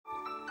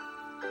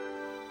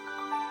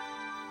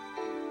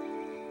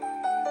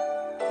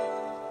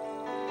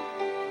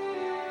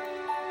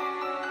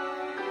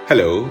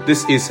Hello,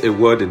 this is A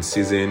Word in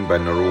Season by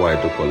Norua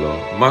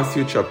Edopolo,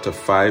 Matthew chapter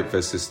 5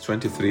 verses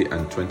 23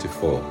 and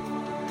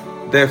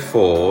 24.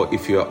 Therefore,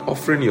 if you are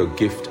offering your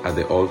gift at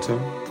the altar,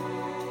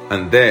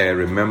 and there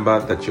remember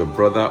that your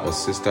brother or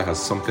sister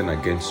has something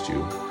against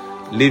you,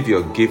 leave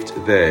your gift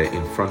there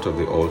in front of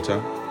the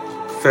altar.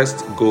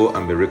 First go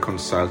and be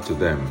reconciled to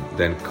them,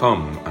 then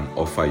come and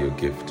offer your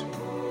gift.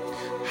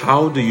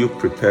 How do you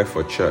prepare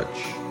for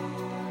church?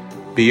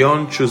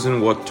 Beyond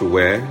choosing what to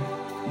wear,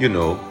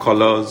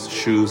 colors,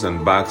 shoes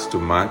and bags to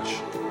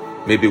match,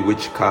 maybe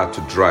which car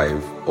to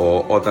drive,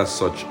 or other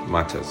such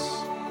matters.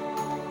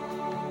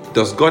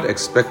 Does God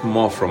expect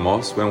more from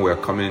us when we are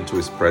coming into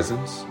His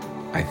presence?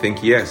 I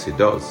think yes, He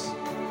does.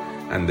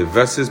 And the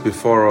verses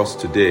before us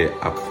today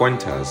are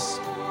pointers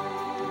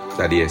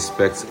that He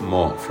expects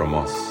more from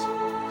us.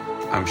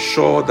 I'm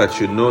sure that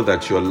you know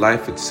that your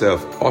life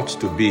itself ought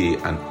to be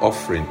an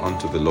offering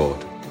unto the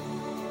Lord,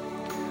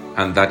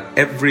 and that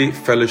every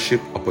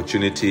fellowship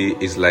opportunity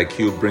is like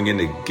you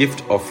bringing a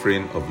gift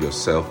offering of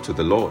yourself to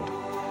the Lord.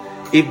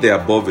 If the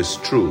above is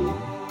true,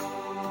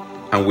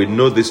 and we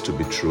know this to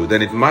be true,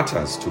 then it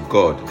matters to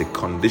God the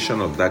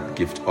condition of that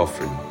gift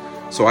offering.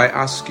 So I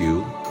ask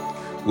you,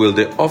 will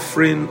the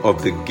offering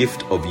of the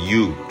gift of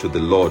you to the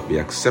Lord be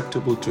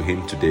acceptable to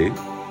Him today?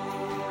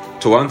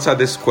 To answer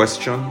this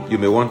question, you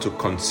may want to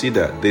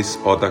consider these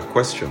other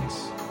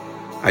questions.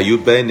 Are you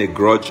bearing a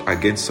grudge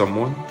against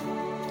someone?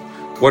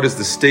 What is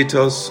the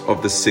status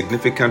of the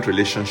significant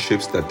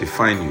relationships that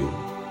define you?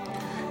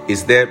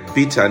 Is there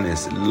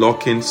bitterness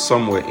lurking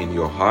somewhere in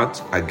your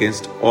heart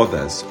against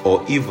others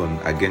or even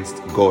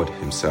against God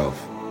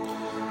Himself?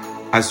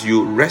 As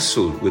you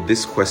wrestle with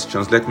these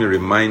questions, let me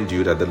remind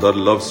you that the Lord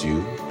loves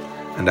you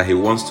and that He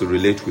wants to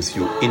relate with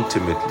you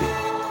intimately.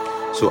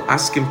 So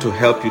ask Him to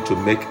help you to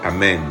make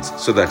amends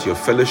so that your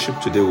fellowship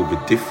today will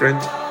be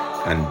different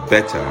and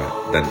better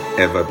than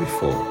ever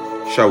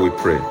before. Shall we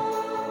pray?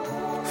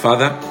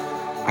 Father,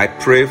 I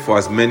pray for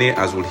as many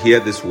as will hear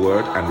this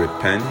word and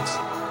repent,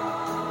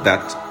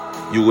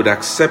 that you would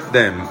accept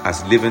them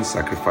as living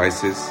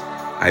sacrifices.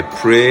 I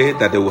pray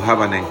that they will have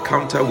an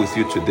encounter with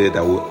you today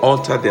that will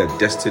alter their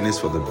destinies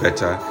for the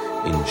better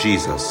in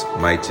Jesus'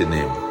 mighty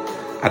name.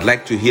 I'd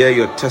like to hear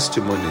your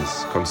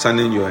testimonies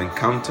concerning your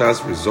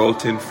encounters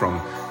resulting from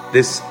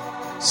this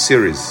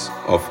series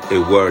of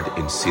A Word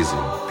in Season.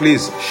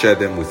 Please share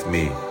them with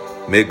me.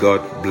 May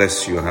God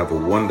bless you and have a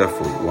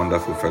wonderful,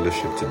 wonderful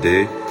fellowship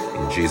today.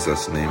 In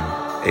Jesus' name,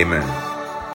 amen.